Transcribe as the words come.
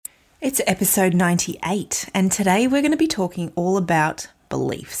It's episode 98, and today we're going to be talking all about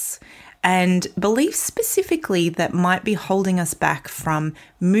beliefs, and beliefs specifically that might be holding us back from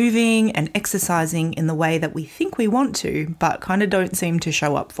moving and exercising in the way that we think we want to, but kind of don't seem to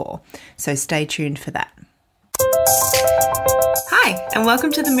show up for. So stay tuned for that. Hi, and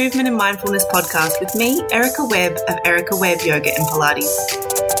welcome to the Movement and Mindfulness podcast with me, Erica Webb of Erica Webb Yoga and Pilates.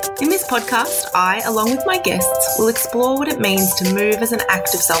 In this podcast, I, along with my guests, will explore what it means to move as an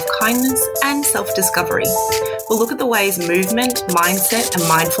act of self-kindness and self-discovery. We'll look at the ways movement, mindset, and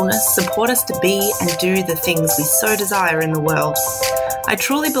mindfulness support us to be and do the things we so desire in the world. I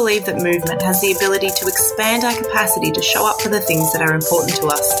truly believe that movement has the ability to expand our capacity to show up for the things that are important to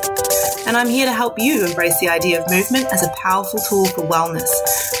us. And I'm here to help you embrace the idea of movement as a powerful tool for wellness,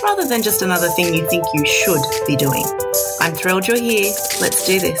 rather than just another thing you think you should be doing. I'm thrilled you're here. Let's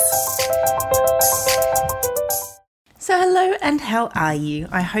do this. So hello and how are you?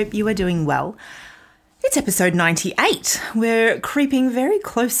 I hope you are doing well. It's episode 98. We're creeping very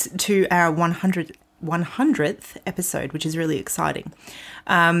close to our 100th episode, which is really exciting.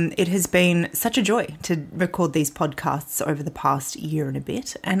 It has been such a joy to record these podcasts over the past year and a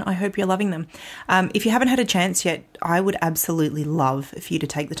bit, and I hope you're loving them. If you haven't had a chance yet, I would absolutely love for you to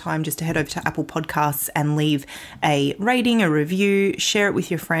take the time just to head over to Apple Podcasts and leave a rating, a review, share it with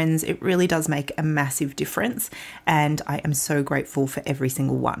your friends. It really does make a massive difference, and I am so grateful for every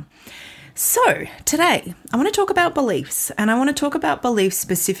single one. So today, I want to talk about beliefs, and I want to talk about beliefs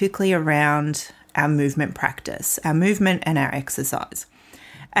specifically around our movement practice, our movement and our exercise,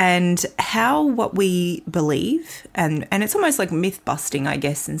 and how what we believe, and it's almost like myth busting, I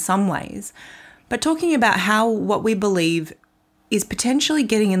guess, in some ways, but talking about how what we believe is potentially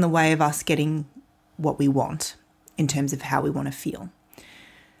getting in the way of us getting what we want in terms of how we want to feel.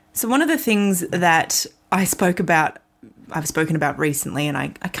 So one of the things that I've spoken about recently, and I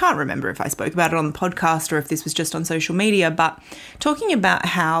can't remember if I spoke about it on the podcast or if this was just on social media, but talking about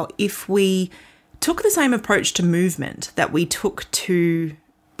how if we took the same approach to movement that we took to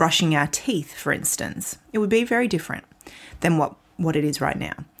brushing our teeth, for instance, it would be very different than what it is right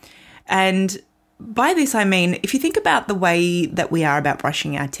now. And by this, I mean, if you think about the way that we are about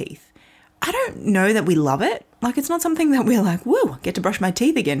brushing our teeth, I don't know that we love it. Like, it's not something that we're like, woo, get to brush my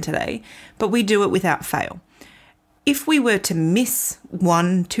teeth again today, but we do it without fail. If we were to miss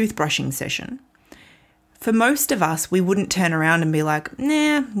one toothbrushing session, for most of us, we wouldn't turn around and be like,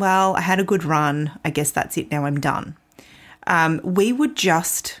 nah, well, I had a good run. I guess that's it. Now I'm done. We would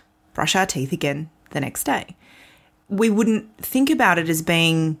just brush our teeth again the next day. We wouldn't think about it as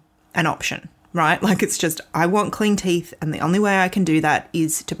being an option, right? Like, it's just, I want clean teeth, and the only way I can do that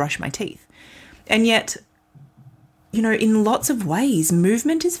is to brush my teeth. And yet, in lots of ways,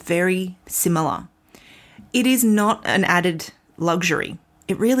 movement is very similar. It is not an added luxury.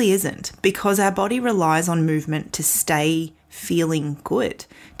 It really isn't, because our body relies on movement to stay feeling good,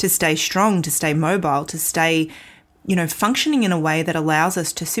 to stay strong, to stay mobile, to stay, functioning in a way that allows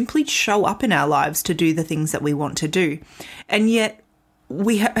us to simply show up in our lives to do the things that we want to do. And yet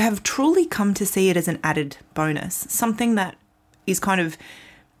we have truly come to see it as an added bonus, something that is kind of,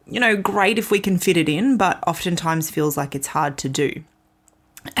 great if we can fit it in, but oftentimes feels like it's hard to do.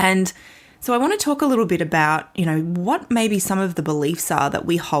 And so I want to talk a little bit about, what maybe some of the beliefs are that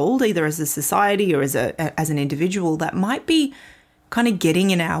we hold either as a society or as an individual that might be kind of getting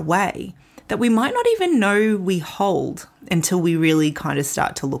in our way, that we might not even know we hold until we really kind of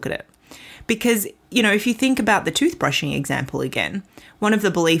start to look at it. Because, if you think about the toothbrushing example again, one of the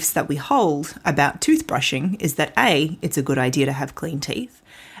beliefs that we hold about toothbrushing is that A, it's a good idea to have clean teeth,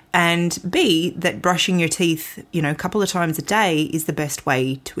 and B, that brushing your teeth, a couple of times a day is the best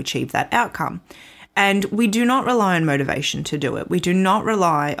way to achieve that outcome. And we do not rely on motivation to do it. We do not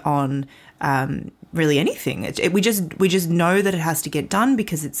rely on really anything. We just know that it has to get done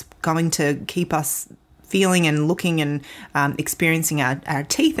because it's going to keep us feeling and looking and experiencing our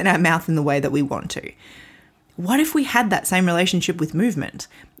teeth and our mouth in the way that we want to. What if we had that same relationship with movement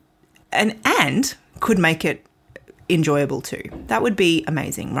and could make it enjoyable too? That would be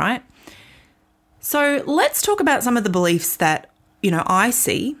amazing, right? So let's talk about some of the beliefs that, I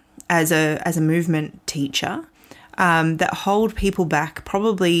see as a movement teacher that hold people back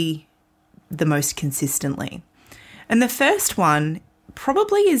probably the most consistently. And the first one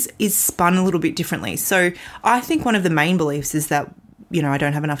probably is spun a little bit differently. So I think one of the main beliefs is that, I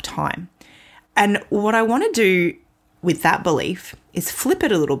don't have enough time. And what I want to do with that belief is flip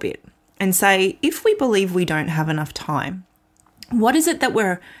it a little bit and say, if we believe we don't have enough time, what is it that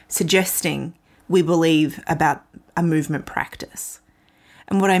we're suggesting we believe about a movement practice?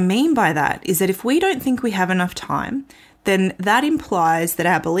 And what I mean by that is that if we don't think we have enough time, then that implies that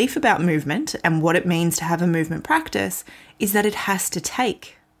our belief about movement and what it means to have a movement practice is that it has to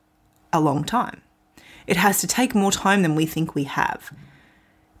take a long time. It has to take more time than we think we have.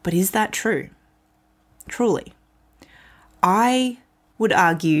 But is that true? Truly? I would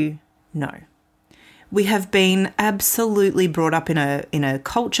argue no. We have been absolutely brought up in a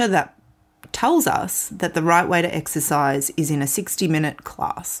culture that tells us that the right way to exercise is in a 60-minute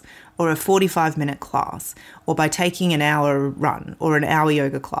class or a 45-minute class, or by taking an hour run or an hour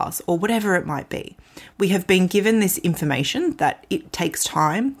yoga class or whatever it might be. We have been given this information that it takes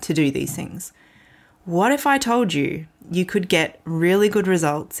time to do these things. What if I told you you could get really good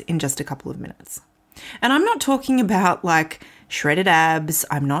results in just a couple of minutes? And I'm not talking about like shredded abs.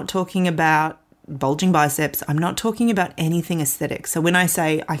 I'm not talking about bulging biceps. I'm not talking about anything aesthetic. So when I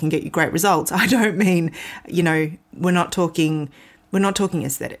say I can get you great results, I don't mean, we're not talking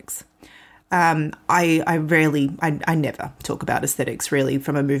aesthetics. I never talk about aesthetics really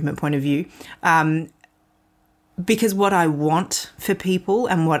from a movement point of view. Because what I want for people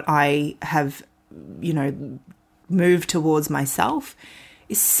and what I have, moved towards myself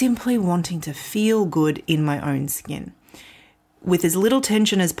is simply wanting to feel good in my own skin, with as little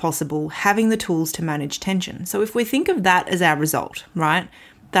tension as possible, having the tools to manage tension. So if we think of that as our result, right,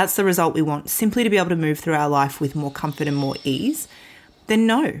 that's the result we want, simply to be able to move through our life with more comfort and more ease, then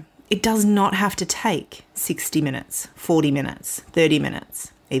no, it does not have to take 60 minutes, 40 minutes, 30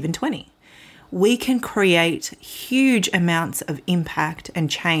 minutes, even 20. We can create huge amounts of impact and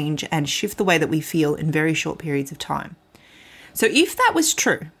change and shift the way that we feel in very short periods of time. So if that was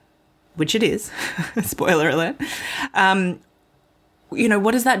true, which it is, spoiler alert,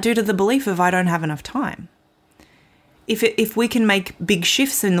 what does that do to the belief of I don't have enough time? If we can make big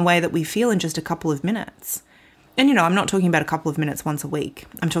shifts in the way that we feel in just a couple of minutes, and I'm not talking about a couple of minutes once a week,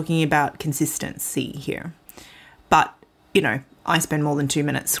 I'm talking about consistency here. But, I spend more than 2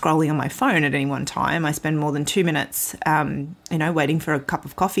 minutes scrolling on my phone at any one time. I spend more than 2 minutes, waiting for a cup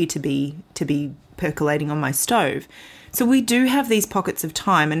of coffee to be percolating on my stove. So we do have these pockets of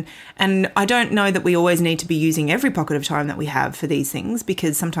time, and I don't know that we always need to be using every pocket of time that we have for these things,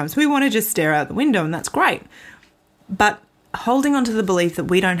 because sometimes we want to just stare out the window, and that's great. But holding on to the belief that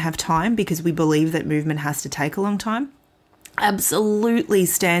we don't have time because we believe that movement has to take a long time absolutely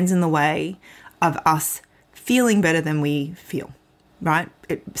stands in the way of us feeling better than we feel, right?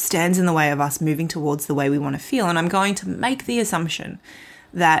 It stands in the way of us moving towards the way we want to feel. And I'm going to make the assumption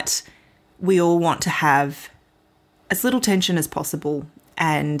that we all want to have as little tension as possible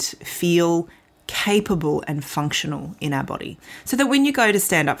and feel capable and functional in our body, so that when you go to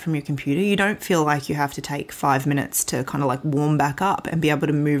stand up from your computer, you don't feel like you have to take 5 minutes to kind of like warm back up and be able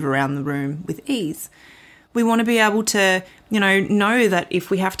to move around the room with ease. We want to be able to, know that if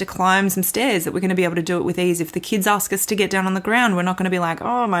we have to climb some stairs, that we're going to be able to do it with ease. If the kids ask us to get down on the ground, we're not going to be like,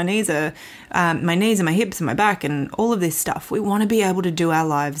 oh, my knees and my hips and my back and all of this stuff. We want to be able to do our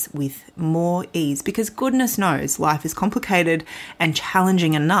lives with more ease, because goodness knows life is complicated and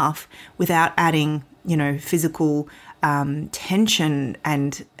challenging enough without adding, physical tension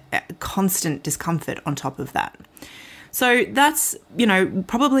and constant discomfort on top of that. So that's,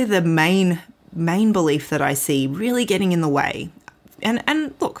 probably the main belief that I see really getting in the way.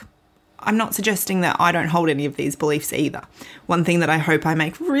 And look, I'm not suggesting that I don't hold any of these beliefs either. One thing that I hope I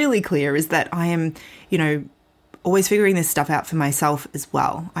make really clear is that I am, always figuring this stuff out for myself as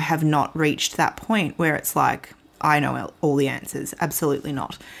well. I have not reached that point where it's like, I know all the answers. Absolutely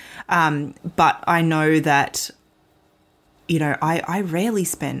not. But I know that, I rarely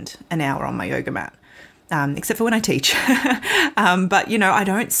spend an hour on my yoga mat. Except for when I teach. But,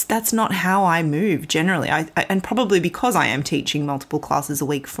 that's not how I move generally. And probably because I am teaching multiple classes a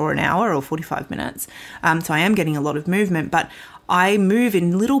week for an hour or 45 minutes. So I am getting a lot of movement, but I move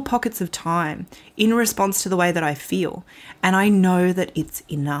in little pockets of time in response to the way that I feel. And I know that it's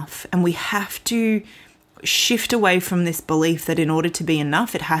enough. And we have to shift away from this belief that in order to be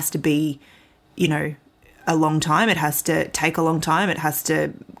enough, it has to be, a long time. It has to take a long time. It has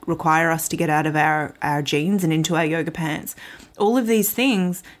to require us to get out of our jeans and into our yoga pants. All of these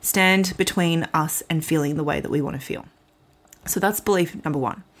things stand between us and feeling the way that we want to feel. So that's belief number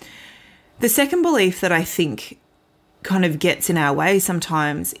one. The second belief that I think kind of gets in our way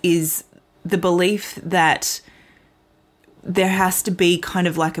sometimes is the belief that there has to be kind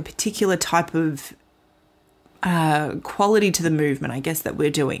of like a particular type of quality to the movement, I guess, that we're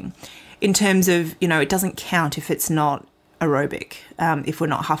doing. In terms of, it doesn't count if it's not aerobic, if we're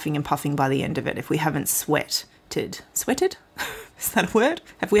not huffing and puffing by the end of it, if we haven't sweated? Is that a word?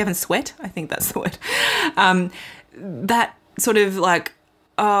 If we haven't sweat, I think that's the word. That sort of like,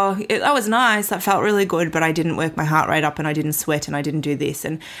 that was nice, that felt really good, but I didn't work my heart rate up and I didn't sweat and I didn't do this.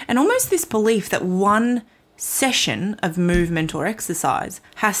 And almost this belief that one session of movement or exercise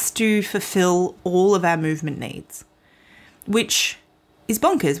has to fulfill all of our movement needs, which is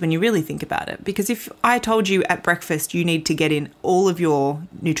bonkers when you really think about it. Because if I told you at breakfast you need to get in all of your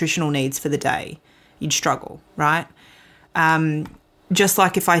nutritional needs for the day, you'd struggle, right? Just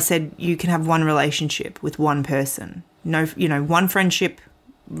like if I said you can have one relationship with one person, one friendship,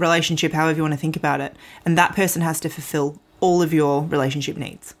 relationship, however you want to think about it, and that person has to fulfill all of your relationship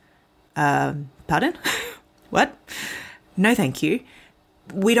needs. Pardon? What? No, thank you.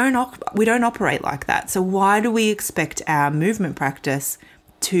 We don't operate like that. So why do we expect our movement practice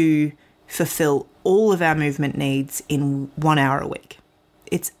to fulfill all of our movement needs in 1 hour a week?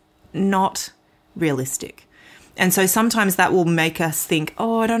 It's not realistic. And so sometimes that will make us think,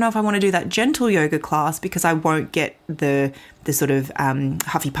 I don't know if I want to do that gentle yoga class because I won't get the sort of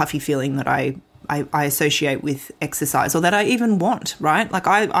huffy puffy feeling that I associate with exercise, or that I even want, right? Like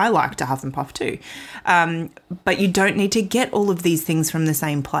I like to huff and puff too. But you don't need to get all of these things from the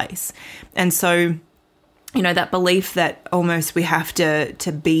same place. And so, that belief that almost we have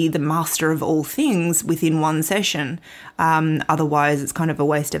to be the master of all things within one session, otherwise it's kind of a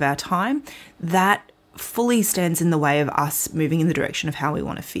waste of our time, that fully stands in the way of us moving in the direction of how we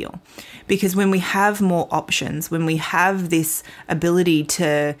want to feel. Because when we have more options, when we have this ability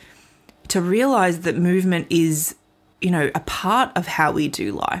to realize that movement is, a part of how we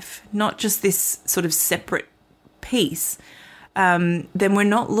do life, not just this sort of separate piece, then we're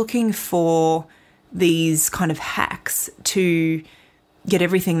not looking for these kind of hacks to get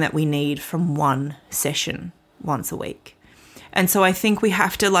everything that we need from one session once a week. And so I think we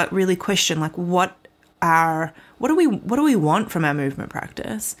have to really question what do we want from our movement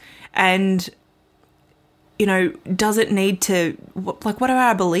practice? And, does it need to, what are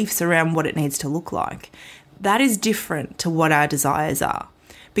our beliefs around what it needs to look like? That is different to what our desires are,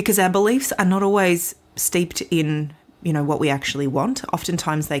 because our beliefs are not always steeped in, what we actually want.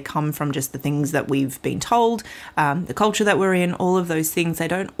 Oftentimes they come from just the things that we've been told, the culture that we're in, all of those things. They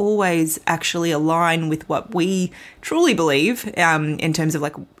don't always actually align with what we truly believe, in terms of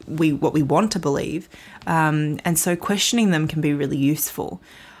what we want to believe. And so questioning them can be really useful.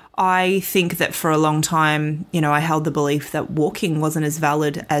 I think that for a long time, I held the belief that walking wasn't as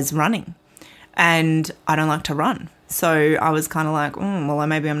valid as running, and I don't like to run. So I was kind of like, well,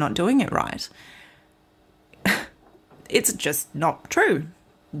 maybe I'm not doing it right. It's just not true.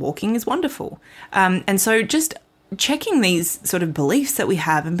 Walking is wonderful. And so just checking these sort of beliefs that we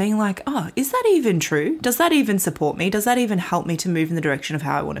have and being like, is that even true? Does that even support me? Does that even help me to move in the direction of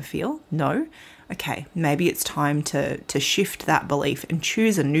how I want to feel? No. Okay, maybe it's time to shift that belief and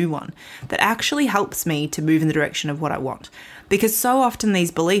choose a new one that actually helps me to move in the direction of what I want. Because so often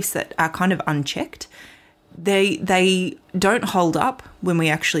these beliefs that are kind of unchecked, they don't hold up when we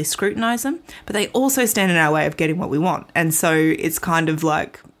actually scrutinize them, but they also stand in our way of getting what we want. And so it's kind of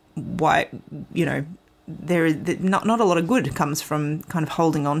like why, there is not a lot of good comes from kind of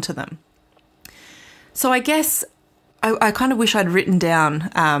holding on to them. So I guess I kind of wish I'd written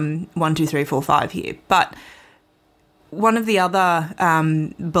down 1, 2, 3, 4, 5 here. But one of the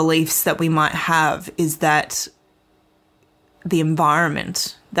other beliefs that we might have is that the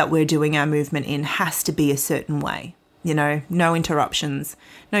environment that we're doing our movement in has to be a certain way. No interruptions,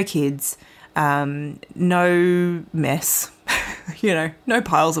 no kids, no mess, no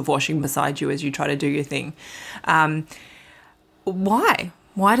piles of washing beside you as you try to do your thing. Why?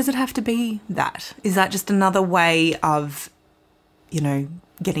 Why does it have to be that? Is that just another way of,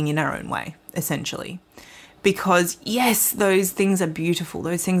 getting in our own way, essentially? Because yes, those things are beautiful.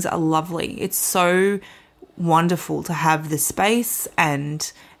 Those things are lovely. It's so wonderful to have the space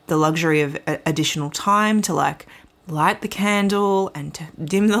and the luxury of additional time to light the candle and to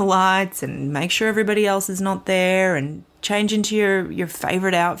dim the lights and make sure everybody else is not there and change into your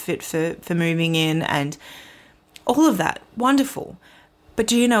favorite outfit for moving in and all of that. Wonderful. But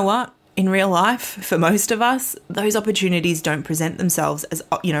do you know what? In real life, for most of us, those opportunities don't present themselves as,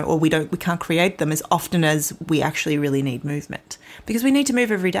 or we can't create them as often as we actually really need movement, because we need to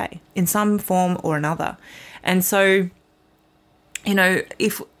move every day in some form or another. And so,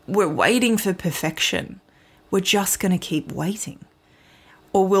 if we're waiting for perfection, we're just going to keep waiting.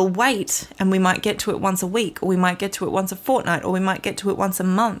 Or we'll wait and we might get to it once a week, or we might get to it once a fortnight, or we might get to it once a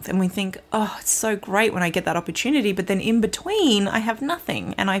month. And we think, it's so great when I get that opportunity. But then in between, I have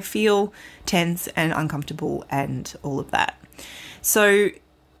nothing and I feel tense and uncomfortable and all of that. So,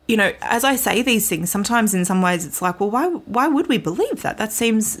 as I say these things, sometimes in some ways it's like, well, why would we believe that? That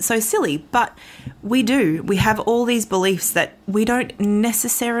seems so silly. But we do. We have all these beliefs that we don't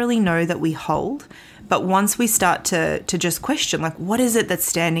necessarily know that we hold. But once we start to just question, like, what is it that's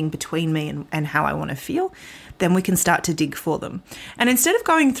standing between me and how I want to feel, then we can start to dig for them. And instead of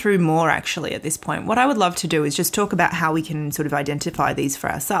going through more actually at this point, what I would love to do is just talk about how we can sort of identify these for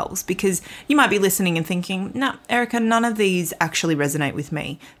ourselves, because you might be listening and thinking, no, Erica, none of these actually resonate with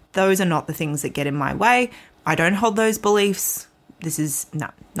me. Those are not the things that get in my way. I don't hold those beliefs. This is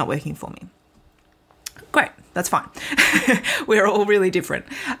not working for me. Great, that's fine. We're all really different.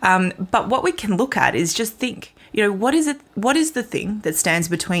 But what we can look at is just think, what is the thing that stands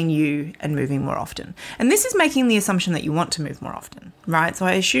between you and moving more often? And this is making the assumption that you want to move more often, right? So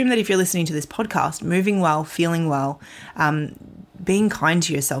I assume that if you're listening to this podcast, moving well, feeling well, being kind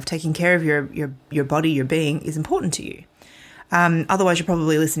to yourself, taking care of your body, your being is important to you. Otherwise, you're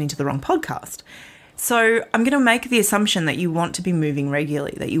probably listening to the wrong podcast. So I'm going to make the assumption that you want to be moving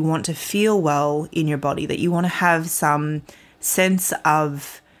regularly, that you want to feel well in your body, that you want to have some sense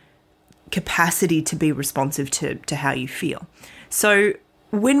of capacity to be responsive to how you feel. So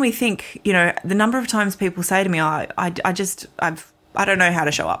when we think, the number of times people say to me, I don't know how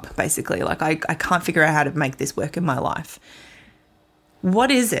to show up, basically. Like I can't figure out how to make this work in my life.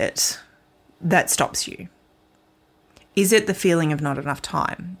 What is it that stops you? Is it the feeling of not enough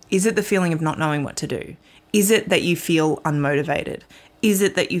time? Is it the feeling of not knowing what to do? Is it that you feel unmotivated? Is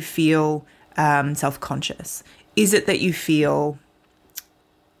it that you feel self-conscious? Is it that you feel,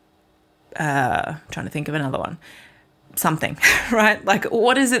 trying to think of another one, something, right? Like,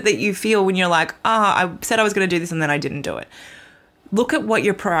 what is it that you feel when you're like, I said I was going to do this and then I didn't do it? Look at what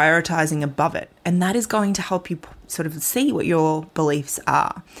you're prioritizing above it, and that is going to help you sort of see what your beliefs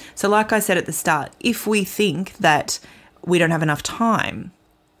are. So like I said at the start, if we think that we don't have enough time,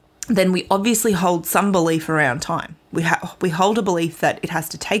 then we obviously hold some belief around time. We hold a belief that it has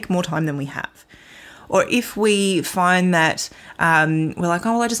to take more time than we have. Or if we find that we're like,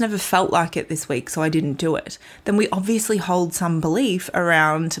 I just never felt like it this week, so I didn't do it, then we obviously hold some belief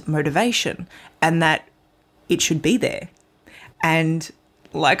around motivation and that it should be there. And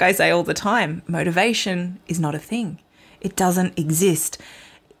like I say all the time, motivation is not a thing. It doesn't exist.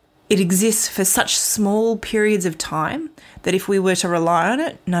 It exists for such small periods of time that if we were to rely on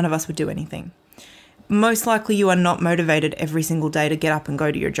it, none of us would do anything. Most likely you are not motivated every single day to get up and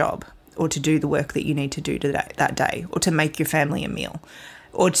go to your job, or to do the work that you need to do that day, or to make your family a meal,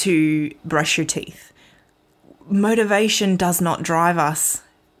 or to brush your teeth. Motivation does not drive us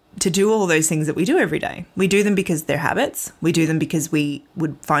to do all those things that we do every day. We do them because they're habits. We do them because we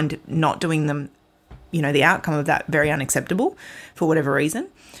would find not doing them, the outcome of that very unacceptable for whatever reason.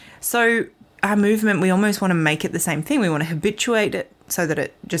 So our movement, we almost want to make it the same thing. We want to habituate it so that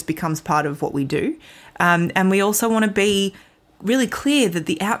it just becomes part of what we do. And we also want to be really clear that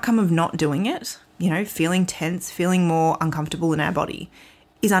the outcome of not doing it, feeling tense, feeling more uncomfortable in our body,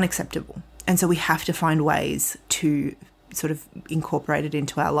 is unacceptable. And so we have to find ways to sort of incorporate it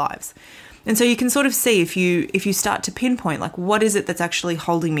into our lives. And so you can sort of see if you start to pinpoint, like, what is it that's actually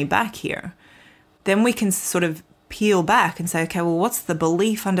holding me back here? Then we can sort of peel back and say, okay, well, what's the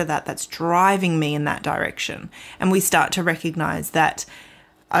belief under that that's driving me in that direction? And we start to recognize that,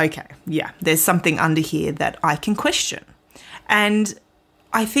 okay, yeah, there's something under here that I can question. And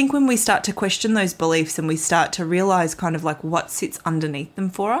I think when we start to question those beliefs and we start to realize kind of like what sits underneath them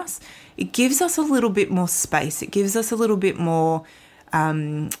for us, it gives us a little bit more space. It gives us a little bit more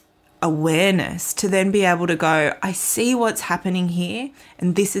awareness to then be able to go, I see what's happening here,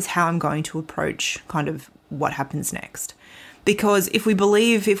 and this is how I'm going to approach kind of what happens next. Because if we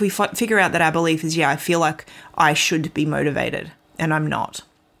figure out that our belief is, I feel like I should be motivated and I'm not,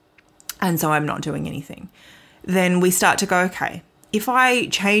 and so I'm not doing anything, then we start to go, okay, if I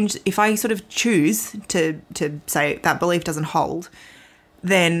sort of choose to say that belief doesn't hold,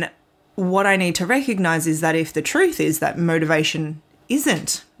 then what I need to recognize is that if the truth is that motivation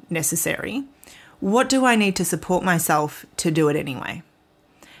isn't necessary, what do I need to support myself to do it anyway?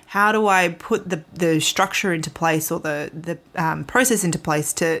 How do I put the structure into place, or the process into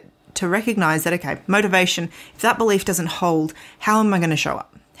place to recognize that, okay, motivation, if that belief doesn't hold, how am I going to show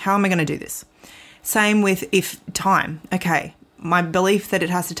up? How am I going to do this? Same with if time, okay, my belief that it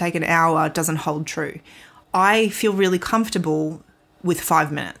has to take an hour doesn't hold true. I feel really comfortable with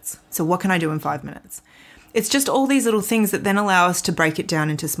 5 minutes. So what can I do in 5 minutes? It's just all these little things that then allow us to break it down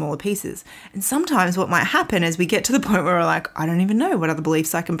into smaller pieces. And sometimes what might happen is we get to the point where we're like, I don't even know what other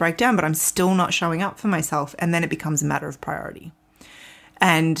beliefs I can break down, but I'm still not showing up for myself. And then it becomes a matter of priority.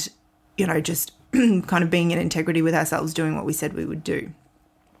 And, just kind of being in integrity with ourselves, doing what we said we would do.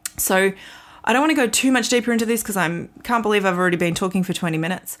 So I don't want to go too much deeper into this because I can't believe I've already been talking for 20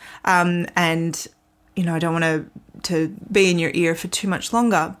 minutes. And, you know, I don't want to be in your ear for too much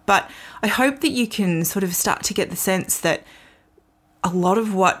longer. But I hope that you can sort of start to get the sense that a lot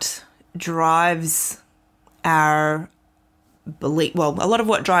of what drives our belief, well, a lot of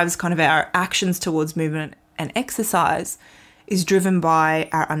what drives kind of our actions towards movement and exercise is driven by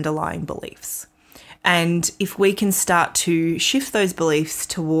our underlying beliefs. And if we can start to shift those beliefs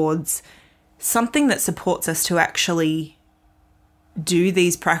towards something that supports us to actually do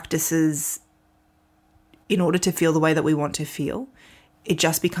these practices in order to feel the way that we want to feel, it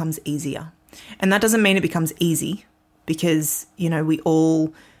just becomes easier. And that doesn't mean it becomes easy because, you know, we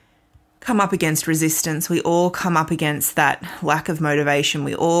all come up against resistance. We all come up against that lack of motivation.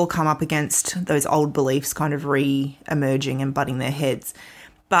 We all come up against those old beliefs kind of re-emerging and butting their heads.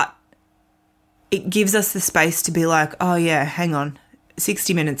 But it gives us the space to be like, oh yeah, hang on,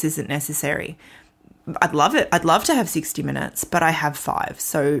 60 minutes isn't necessary. I'd love it. I'd love to have 60 minutes, but I have 5.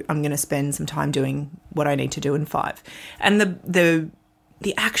 So I'm going to spend some time doing what I need to do in 5. And the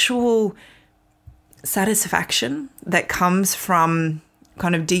actual satisfaction that comes from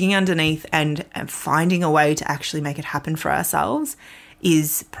kind of digging underneath and finding a way to actually make it happen for ourselves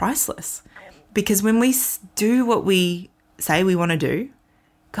is priceless. Because when we do what we say we want to do,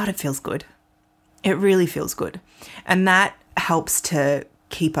 God, it feels good. It really feels good. And that helps to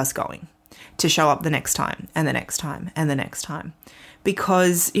keep us going, to show up the next time and the next time and the next time.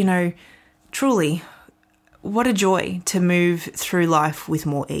 Because, you know, truly, what a joy to move through life with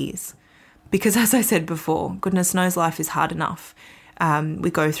more ease. Because as I said before, goodness knows life is hard enough. We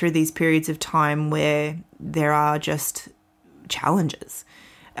go through these periods of time where there are just challenges.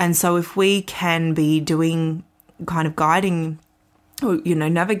 And so if we can be doing kind of guiding or, you know,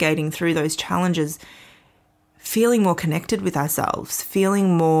 navigating through those challenges, feeling more connected with ourselves,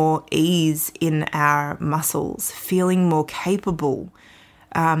 feeling more ease in our muscles, feeling more capable,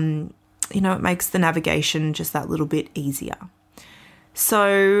 you know, it makes the navigation just that little bit easier.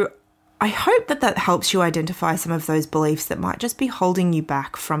 So I hope that helps you identify some of those beliefs that might just be holding you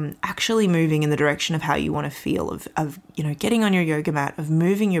back from actually moving in the direction of how you want to feel, of you know, getting on your yoga mat, of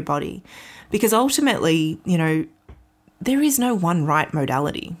moving your body. Because ultimately, you know, there is no one right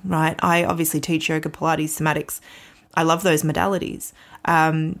modality, right? I obviously teach yoga, Pilates, somatics. I love those modalities.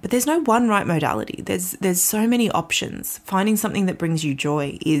 But there's no one right modality. There's so many options. Finding something that brings you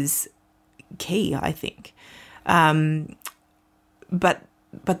joy is key, I think.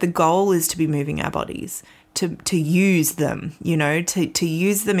 But the goal is to be moving our bodies, to use them, you know, to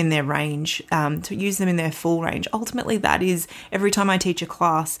use them in their range, to use them in their full range. Ultimately, that is, every time I teach a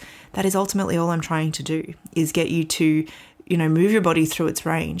class, that is ultimately all I'm trying to do, is get you to, you know, move your body through its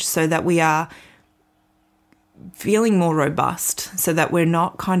range so that we are feeling more robust, so that we're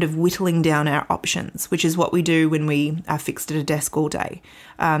not kind of whittling down our options, which is what we do when we are fixed at a desk all day.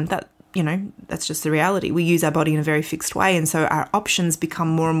 You know, that's just the reality. We use our body in a very fixed way. And so our options become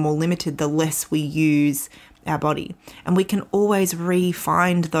more and more limited the less we use our body. And we can always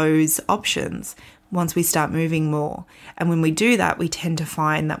re-find those options once we start moving more. And when we do that, we tend to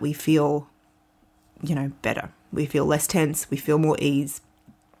find that we feel, you know, better. We feel less tense. We feel more ease.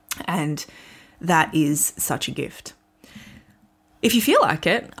 And that is such a gift. If you feel like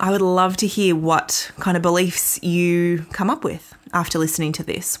it, I would love to hear what kind of beliefs you come up with after listening to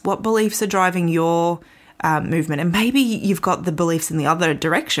this. What beliefs are driving your movement? And maybe you've got the beliefs in the other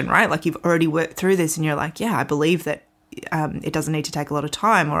direction, right? Like you've already worked through this and you're like, yeah, I believe that it doesn't need to take a lot of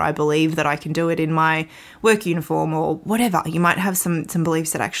time, or I believe that I can do it in my work uniform, or whatever. You might have some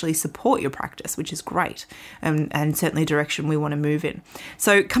beliefs that actually support your practice, which is great, and certainly a direction we want to move in.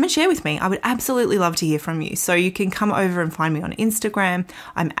 So come and share with me. I would absolutely love to hear from you. So you can come over and find me on Instagram.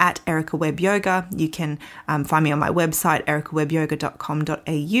 I'm at Erica Webb Yoga. You can find me on my website,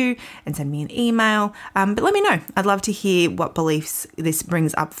 ericawebyoga.com.au, and send me an email. But let me know. I'd love to hear what beliefs this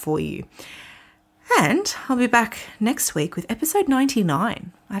brings up for you. And I'll be back next week with episode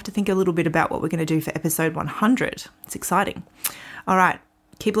 99. I have to think a little bit about what we're going to do for episode 100. It's exciting. All right.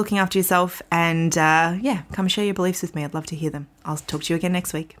 Keep looking after yourself and, come share your beliefs with me. I'd love to hear them. I'll talk to you again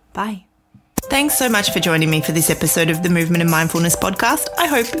next week. Bye. Thanks so much for joining me for this episode of the Movement and Mindfulness podcast. I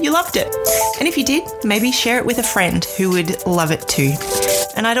hope you loved it. And if you did, maybe share it with a friend who would love it too.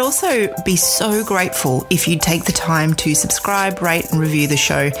 And I'd also be so grateful if you'd take the time to subscribe, rate and review the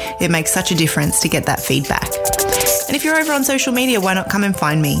show. It makes such a difference to get that feedback. And if you're over on social media, why not come and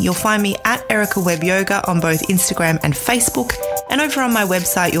find me? You'll find me at Erica Webb Yoga on both Instagram and Facebook. And over on my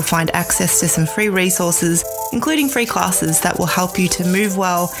website, you'll find access to some free resources, including free classes that will help you to move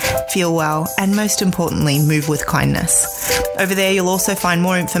well, feel well, and most importantly, move with kindness. Over there, you'll also find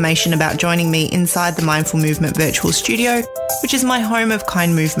more information about joining me inside the Mindful Movement Virtual Studio, which is my home of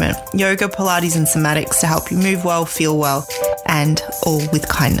kind movement, yoga, Pilates, and somatics to help you move well, feel well, and all with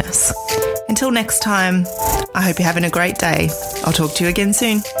kindness. Until next time, I hope you're having a great day. I'll talk to you again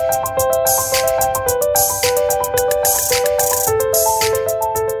soon.